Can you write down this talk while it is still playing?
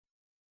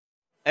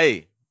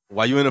Hey,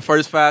 while you're in the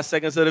first 5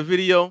 seconds of the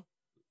video,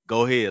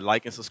 go ahead,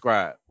 like and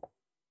subscribe.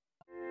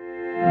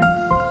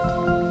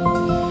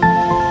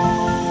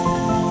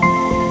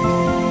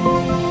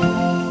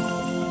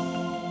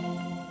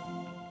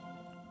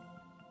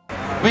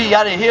 We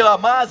got to heal our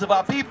minds of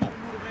our people,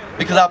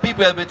 because our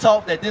people have been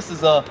taught that this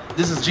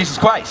is Jesus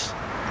Christ.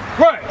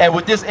 Right. And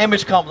with this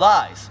image come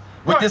lies.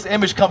 With this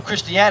image come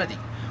Christianity.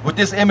 With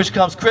this image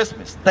comes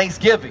Christmas,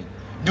 Thanksgiving,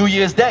 New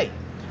Year's Day.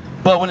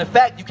 But when in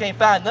fact you can't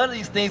find none of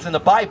these things in the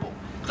Bible.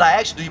 Because I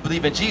asked you, do you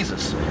believe in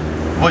Jesus?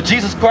 Did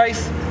Jesus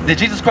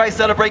Christ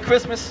celebrate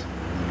Christmas?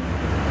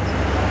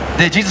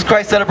 Did Jesus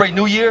Christ celebrate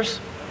New Year's?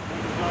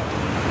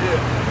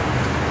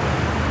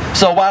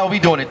 So why are we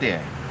doing it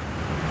then?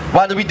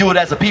 Why do we do it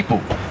as a people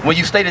when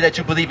you stated that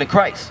you believe in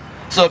Christ?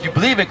 So if you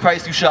believe in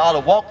Christ, you should ought to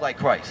walk like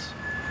Christ.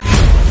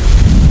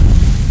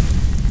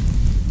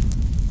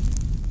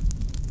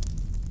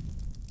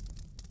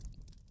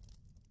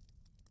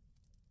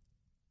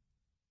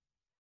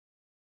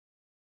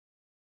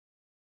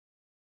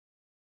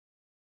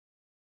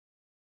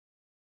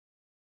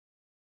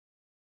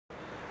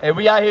 And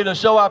we out here to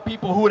show our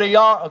people who they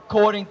are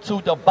according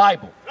to the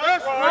Bible.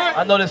 That's right.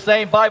 I know the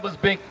same Bible's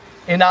been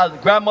in our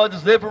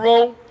grandmother's living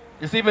room.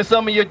 It's even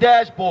some of your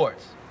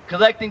dashboards,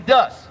 collecting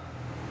dust.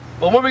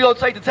 But when we go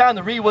take the time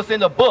to read what's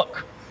in the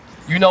book,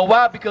 you know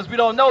why? Because we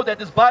don't know that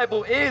this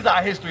Bible is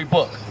our history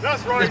book.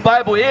 That's right. This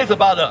Bible is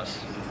about us.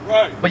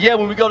 Right. But yeah,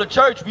 when we go to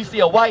church, we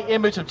see a white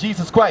image of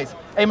Jesus Christ.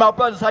 Hey, my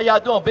brothers, how y'all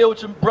doing? Build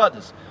with your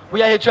brothers.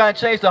 We out here trying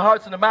to change the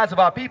hearts and the minds of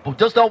our people.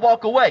 Just don't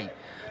walk away.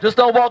 Just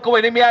don't walk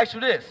away. Let me ask you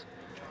this.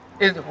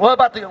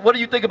 What do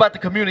you think about the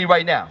community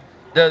right now?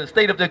 The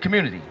state of the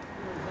community?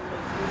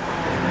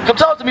 Come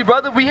talk to me,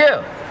 brother. We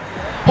here.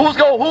 Who's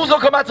gonna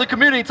come out to the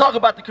community and talk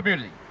about the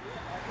community?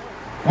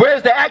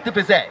 Where's the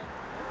activists at?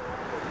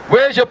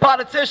 Where's your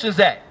politicians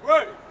at?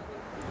 Right.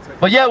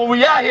 But yeah, when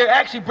we out here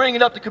actually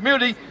bringing up the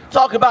community,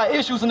 talking about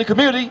issues in the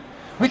community,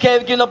 we can't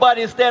even get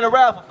nobody to stand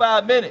around for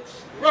 5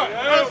 minutes. Right.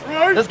 That's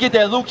right. Let's get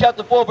that Luke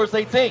chapter 4, verse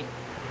 18.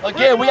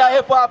 Again, we out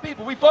here for our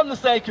people. We from the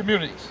same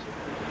communities.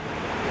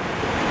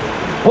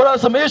 What are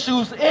some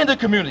issues in the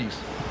communities?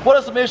 What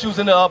are some issues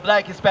in the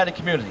black Hispanic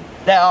community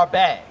that are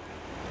bad?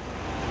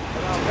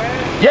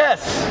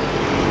 Yes.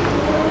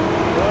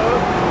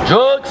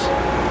 Drugs.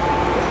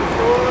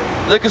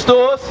 Liquor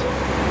stores.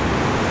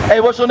 Hey,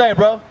 what's your name,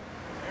 bro?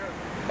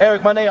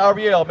 Eric, my name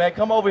Ariel, man.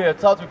 Come over here,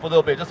 talk to me for a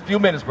little bit, just a few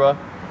minutes, bro.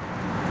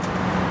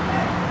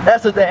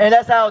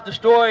 That's how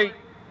destroyed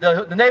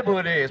the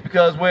neighborhood is,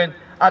 because when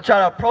I try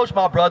to approach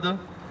my brother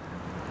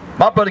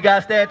got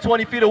to stand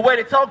 20 feet away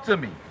to talk to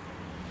me.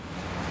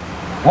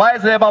 Why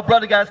is it that my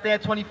brother got to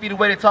stand 20 feet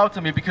away to talk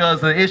to me?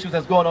 Because of the issues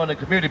that's going on in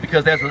the community,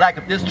 because there's a lack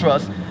of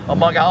distrust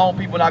among our own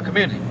people in our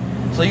community.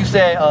 So you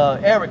said,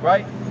 Eric,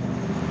 right?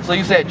 So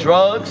you said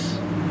drugs,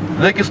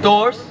 liquor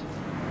stores,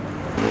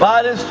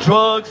 violence,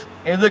 drugs,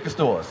 and liquor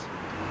stores.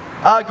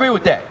 I agree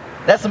with that.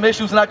 That's some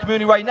issues in our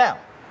community right now.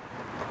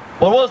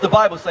 But what does the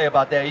Bible say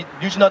about that?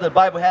 You should know that the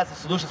Bible has the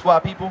solutions for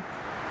our people.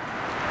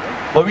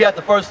 But we have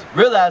to first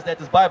realize that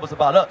this Bible is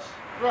about us.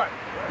 Right.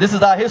 This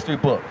is our history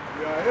book.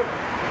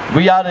 Yeah.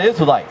 We are the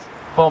Israelites.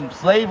 From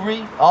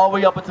slavery all the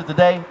way up until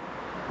today,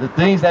 the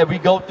things that we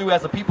go through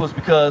as a people is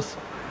because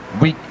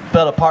we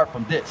fell apart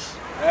from this.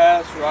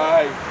 That's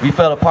right. We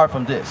fell apart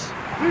from this.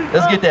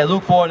 Let's get that.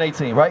 Luke 4 and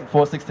 18, right?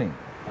 4:16.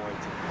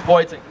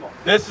 4:18.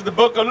 This is the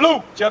book of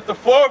Luke, chapter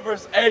 4,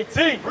 verse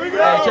 18.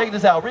 Hey, check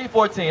this out. Read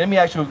 14. Let me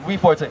ask you, read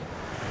 14.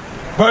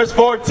 Verse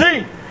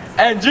 14.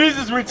 And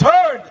Jesus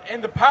returned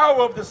in the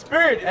power of the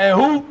Spirit. And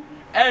who?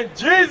 And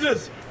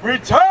Jesus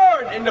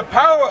returned in the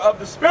power of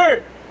the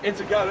Spirit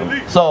into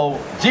Galilee. So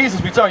Jesus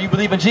returned. You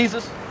believe in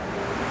Jesus?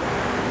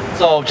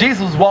 So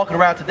Jesus was walking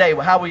around today.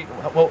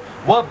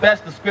 What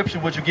best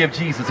description would you give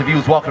Jesus if he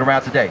was walking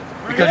around today?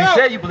 Because you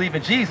said you believe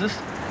in Jesus,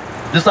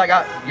 just like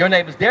your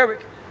name is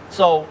Derek.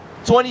 So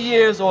 20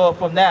 years or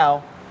from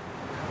now,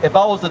 if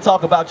I was to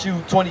talk about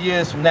you 20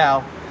 years from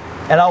now,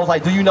 and I was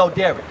like, do you know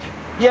Derek?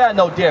 Yeah, I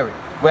know Derek.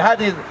 Well,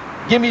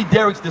 give me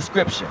Derek's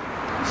description.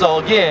 So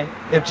again,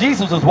 if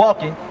Jesus was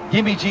walking,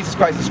 give me Jesus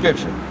Christ's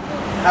description.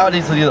 How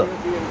does he look?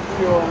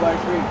 Pure like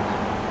me.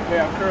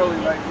 Hair curly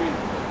like me.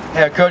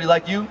 Hair curly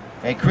like you,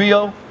 and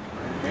Creole.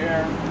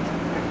 Hair,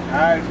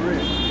 eyes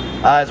red.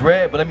 Eyes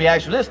red. But let me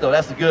ask you this though.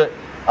 That's a good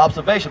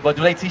observation. But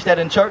do they teach that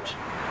in church?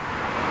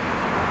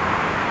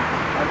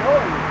 I know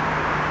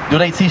him. Do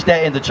they teach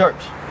that in the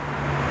church? I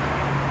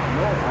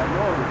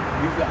know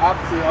him. He's the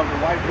opposite of the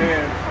white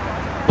man.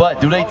 But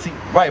do they teach?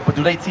 Right. But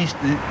do they teach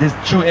this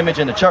true image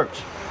in the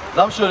church?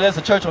 I'm sure there's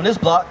a church on this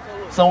block,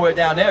 somewhere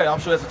down there. I'm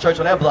sure there's a church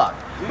on that block.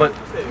 But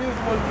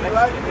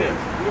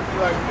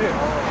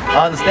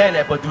I understand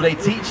that, but do they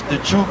teach the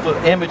truth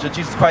of image of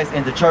Jesus Christ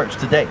in the church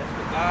today?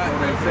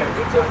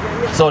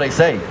 So they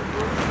say.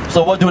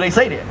 So what do they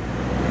say then?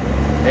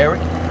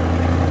 Eric?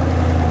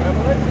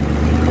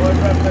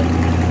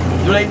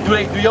 Do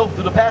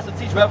the pastor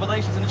teach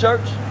revelations in the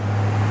church?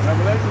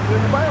 Revelations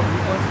in the Bible.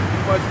 You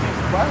must teach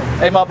the Bible.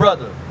 Hey, my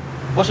brother.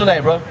 What's your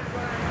name, bro?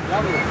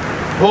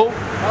 Who?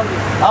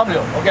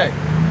 Amlio. Okay.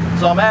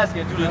 So I'm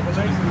asking,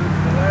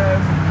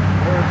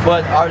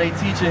 but are they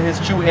teaching his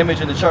true image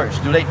in the church?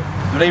 Do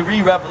they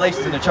read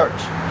Revelations in the church?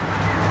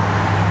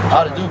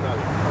 How to do?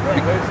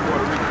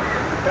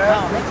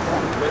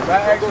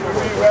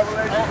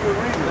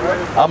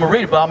 I'm gonna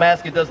read it, but I'm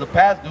asking, do the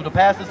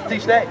pastors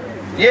teach that?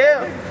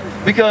 Yeah,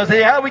 because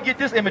how do we get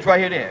this image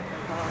right here then?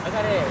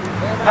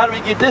 How do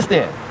we get this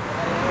then?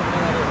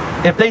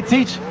 If they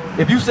teach,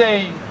 if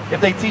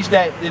they teach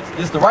that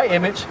it's the right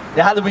image,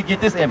 then how do we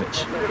get this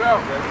image?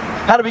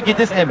 How do we get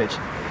this image?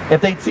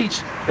 If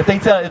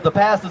the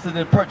pastors and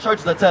the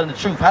churches are telling the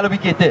truth, how do we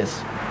get this?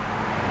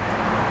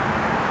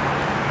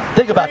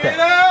 Think about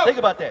that. Think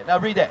about that. Now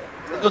read that.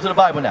 Let's go to the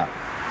Bible now.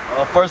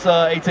 Verse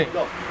 18.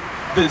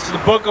 This is the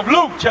book of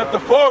Luke, chapter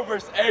 4,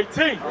 verse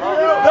 18.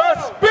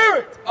 The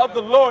Spirit of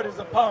the Lord is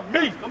upon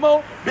me. Come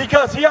on.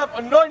 Because he hath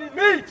anointed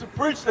me to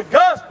preach the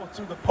gospel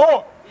to the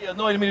poor. He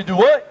anointed me to do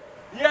what?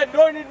 He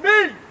anointed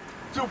me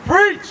to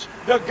preach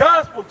the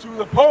gospel to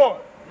the poor.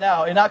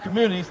 Now, in our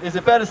communities, is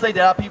it fair to say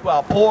that our people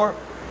are poor,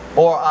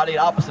 or are they the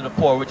opposite of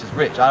poor, which is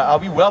rich? Are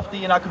we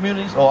wealthy in our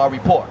communities, or are we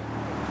poor?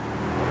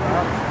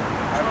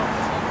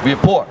 We are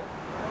poor.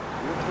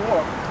 We're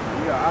poor.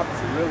 We are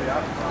opposite, really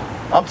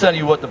opposite. I'm telling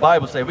you what the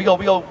Bible says. We go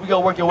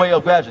work your way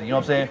up gradually. You know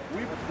what I'm saying?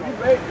 We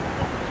made it.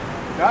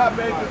 God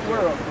made this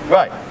world.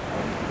 Right.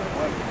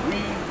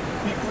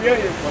 He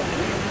created, but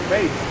we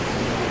made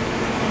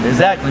it.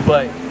 Exactly.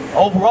 But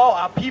overall,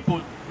 our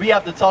people, we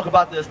have to talk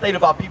about the state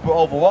of our people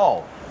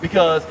overall.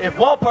 Because if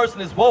one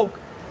person is woke,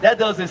 that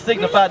doesn't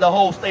signify the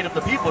whole state of the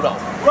people, though.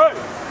 Right.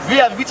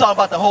 We talk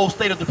about the whole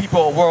state of the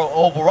people world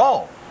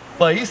overall.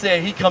 But he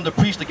said he come to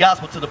preach the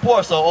gospel to the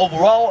poor. So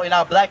overall, in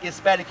our black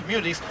Hispanic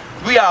communities,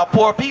 we are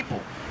poor people.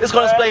 It's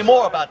going to explain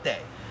more about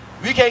that.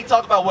 We can't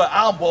talk about, well,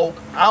 I'm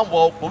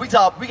woke, but we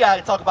got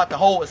to talk about the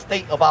whole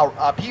estate of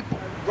our people.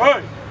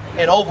 Right.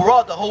 And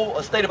overall, the whole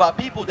estate of our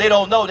people, they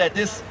don't know that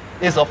this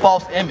is a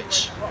false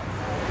image.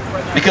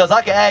 Because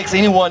I can ask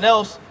anyone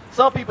else,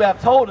 some people have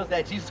told us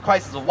that Jesus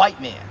Christ is a white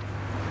man.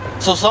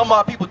 So some of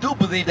our people do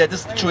believe that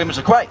this is the true image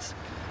of Christ.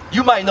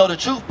 You might know the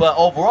truth, but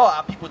overall,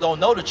 our people don't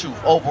know the truth,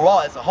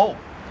 overall as a whole.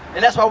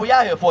 And that's why we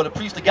out here for, to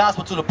preach the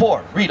gospel to the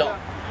poor. Read on.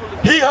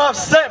 He hath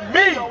sent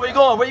me. Where you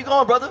going? Where you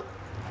going, brother?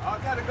 I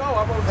gotta go.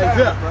 I'm on time,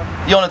 bro.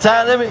 You on the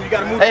time limit? You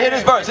gotta move. Hey, hit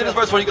this verse. Hit this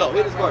verse before you go.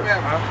 Hit this verse.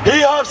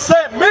 He hath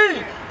sent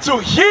me to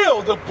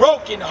heal the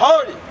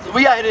brokenhearted. So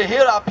we out here to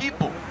heal our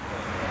people.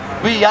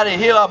 We got to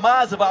heal our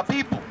minds of our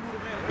people.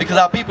 Because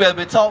our people have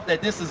been taught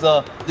that this is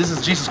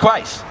Jesus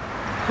Christ.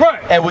 Right.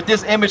 And with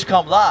this image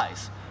come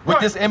lies. With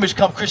this image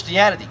come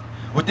Christianity.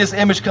 With this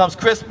image comes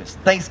Christmas,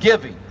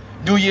 Thanksgiving,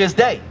 New Year's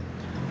Day.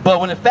 But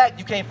when in fact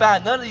you can't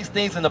find none of these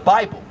things in the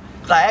Bible.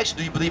 Because I asked you,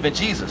 do you believe in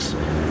Jesus?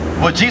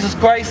 Did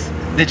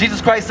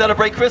Jesus Christ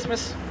celebrate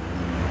Christmas?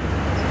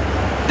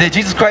 Did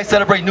Jesus Christ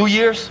celebrate New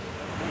Year's?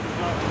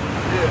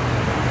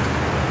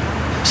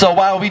 So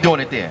why are we doing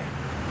it then?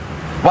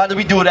 Why do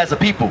we do it as a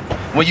people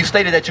when you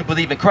stated that you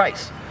believe in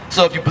Christ?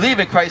 So if you believe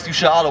in Christ, you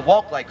should ought to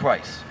walk like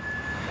Christ.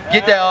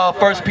 Get that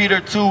 1 Peter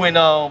 2 and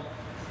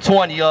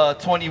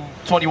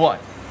 21.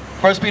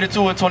 1 Peter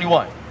 2 and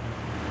 21.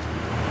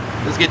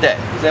 Let's get that.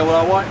 Is that what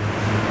I want?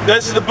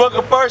 This is the book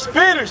of 1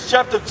 Peter,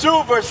 chapter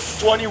 2, verse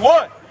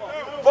 21.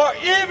 For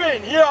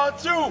even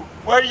hereunto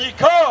were ye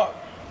called,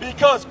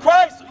 because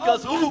Christ,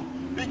 Because who?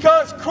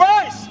 because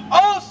Christ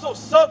also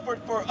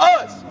suffered for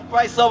us,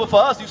 Christ suffered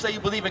for us. You say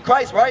you believe in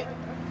Christ, right?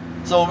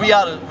 So we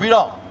ought to read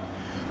on.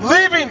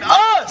 leaving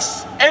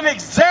us an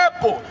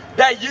example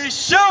that ye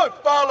should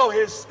follow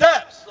his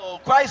steps. So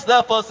Christ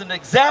left us an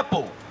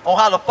example on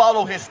how to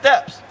follow his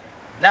steps.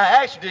 Now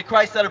actually, did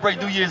Christ celebrate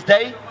New Year's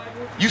Day?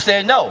 You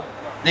said no.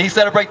 Did he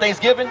celebrate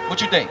Thanksgiving?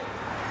 What you think?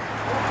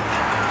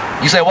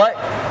 You said what?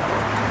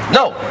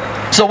 No.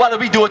 So why do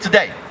we do it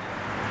today?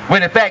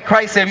 When in fact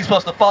Christ said we're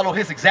supposed to follow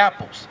his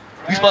examples.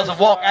 We're supposed to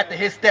walk after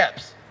his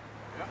steps.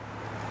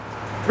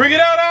 Bring it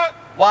out.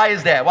 Why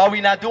is that? Why are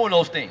we not doing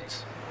those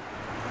things?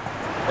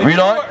 Read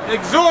on.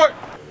 Exhort.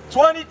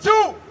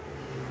 22.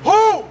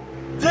 Who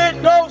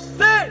did no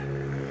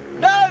sin,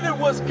 neither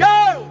was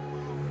guile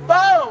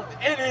found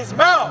in his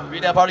mouth.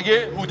 Read that part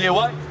again. Who did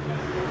what?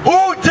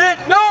 Who did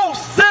no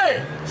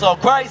sin. So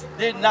Christ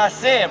did not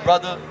sin,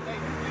 brother.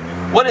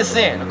 What is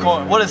sin?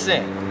 What is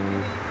sin?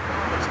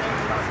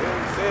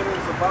 Sin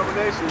is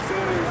abomination.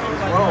 Sin is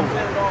wrong.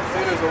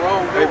 Sin is a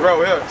wrong doing. Hey,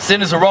 bro, yeah.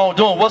 Sin is a wrong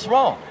doing. What's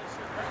wrong?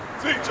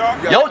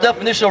 Your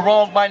definition of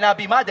wrong might not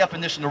be my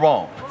definition of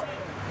wrong.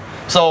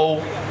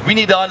 So we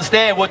need to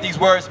understand what these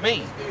words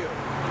mean.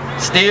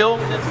 Steal,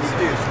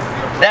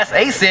 that's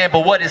a sin,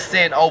 but what is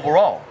sin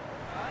overall?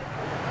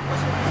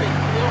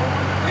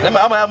 I'm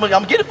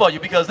gonna get it for you,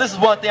 because this is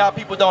one thing our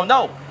people don't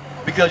know.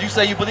 Because you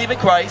say you believe in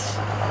Christ,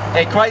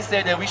 and Christ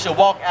said that we should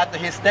walk after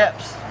his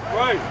steps.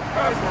 Right.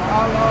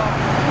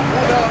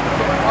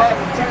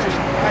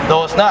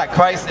 No, it's not.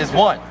 Christ is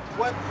one.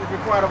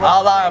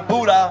 Allah and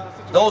Buddha,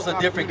 those are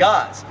different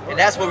gods. And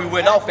that's where we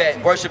went off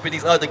at, worshiping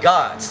these other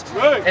gods.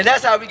 Right. And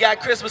that's how we got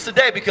Christmas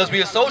today, because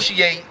we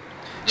associate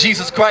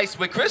Jesus Christ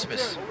with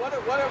Christmas.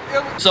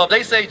 So if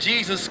they say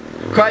Jesus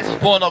Christ was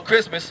born on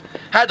Christmas,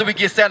 how do we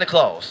get Santa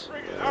Claus?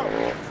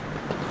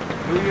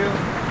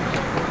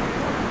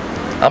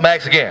 I'm going to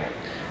ask again.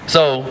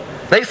 So,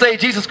 they say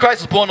Jesus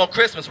Christ was born on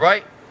Christmas,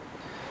 right?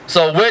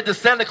 So, where does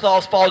Santa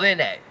Claus fall in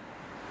at?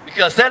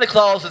 Because Santa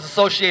Claus is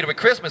associated with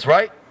Christmas,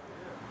 right?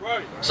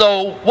 Right.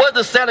 So, what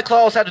does Santa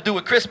Claus have to do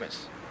with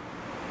Christmas?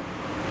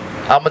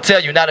 I'm going to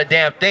tell you, not a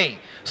damn thing.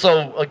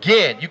 So,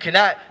 again, you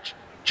cannot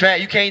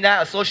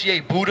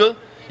associate Buddha,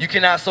 you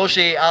cannot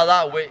associate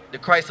Allah with the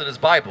Christ of this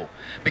Bible.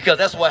 Because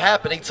that's what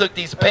happened. They took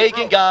these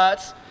pagan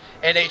gods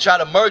and they try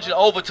to merge it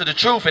over to the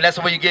truth, and that's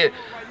where you get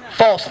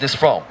falseness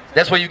from.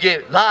 That's where you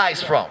get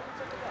lies from.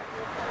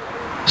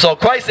 So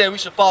Christ said we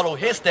should follow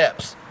his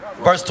steps.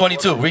 Verse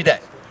 22, read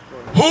that.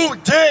 Who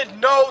did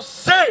no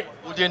sin?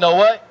 Who did know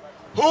what?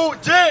 Who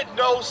did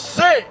no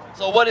sin?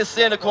 So what is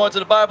sin according to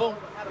the Bible?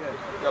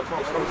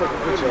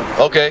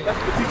 Okay.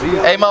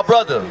 Hey, my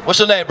brother, what's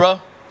your name,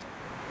 bro?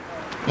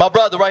 My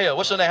brother right here,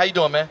 what's your name? How you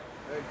doing, man?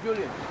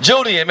 Julian.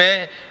 Julian,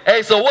 man.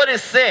 Hey, so what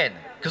is sin?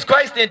 Because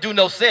Christ didn't do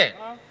no sin.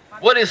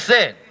 What is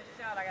sin?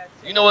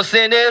 You know what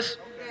sin is?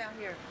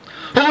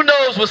 Who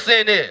knows what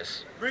sin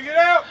is? Bring it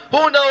out.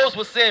 Who knows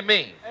what sin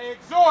means? Hey,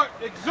 exhort.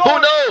 Who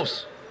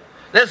knows?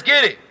 Let's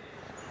get it.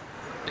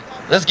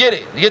 Let's get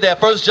it. You get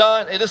that? 1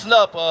 John. Hey, listen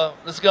up.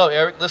 Let's go,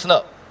 Eric. Listen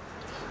up.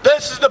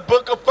 This is the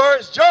book of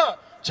 1 John,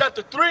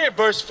 chapter 3 and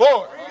verse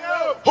 4.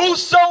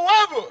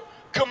 Whosoever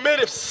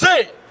committeth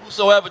sin.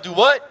 Whosoever do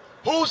what?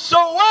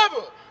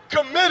 Whosoever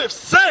committeth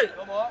sin,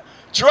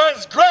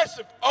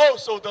 transgresseth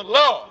also the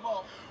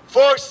law.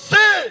 For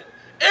sin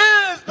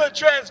is the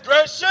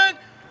transgression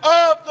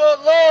of the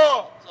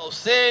law. So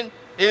sin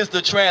is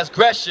the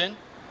transgression,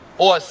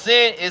 or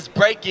sin is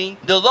breaking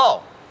the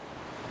law.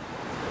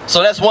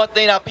 So that's one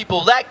thing our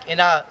people lack in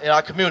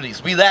our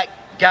communities. We lack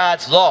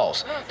God's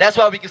laws. That's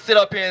why we can sit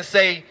up here and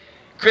say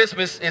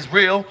Christmas is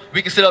real.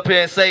 We can sit up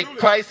here and say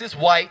Christ is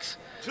white.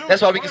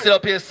 That's why we can sit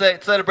up here and say,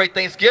 celebrate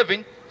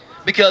Thanksgiving,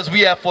 because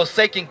we have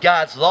forsaken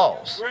God's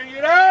laws. Bring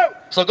it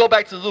out. So go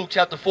back to Luke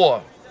chapter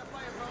 4.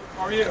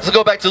 Let's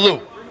go back to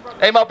Luke.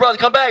 Hey, my brother,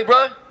 come back,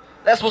 bro.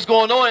 That's what's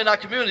going on in our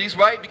communities,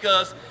 right?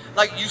 Because,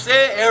 like you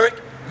said,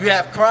 Eric, we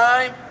have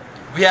crime,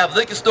 we have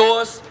liquor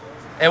stores,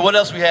 and what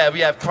else we have? We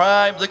have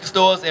crime, liquor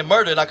stores, and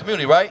murder in our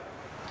community, right?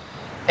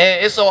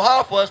 And it's so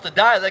hard for us to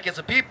dialect as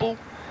a people,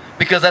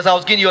 because as I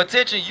was getting your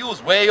attention, you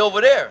was way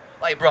over there.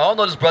 Like, bro, I don't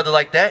know this brother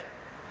like that.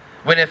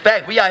 When in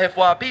fact, we out here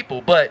for our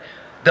people, but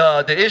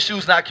the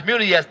issues in our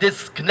community has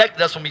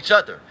disconnected us from each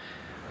other.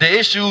 The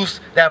issues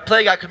that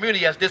plague our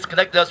community has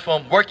disconnected us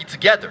from working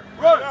together.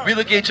 We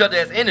look at each other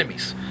as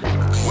enemies.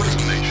 What is a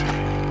nation?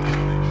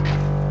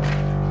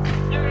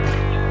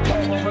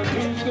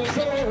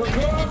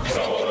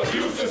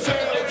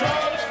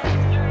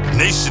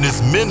 Nation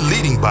is men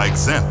leading by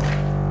example.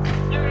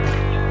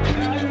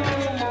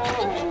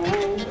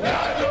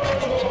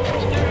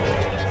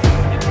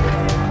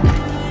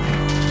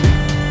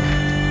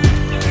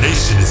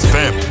 Nation is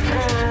family.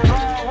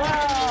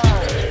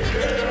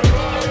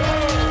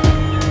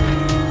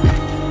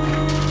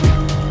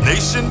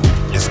 Nation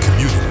is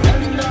community.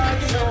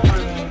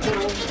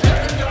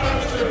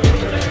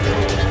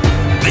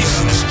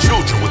 Nation is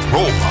children with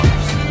role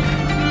models.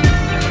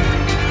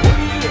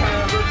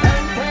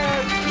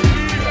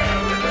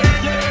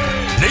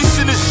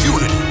 Nation is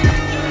unity.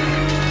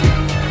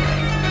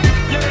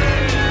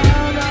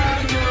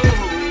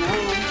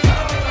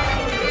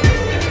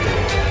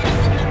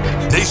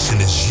 Nation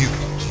is you.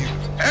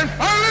 And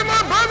finally,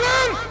 my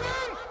brethren,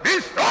 be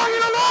strong.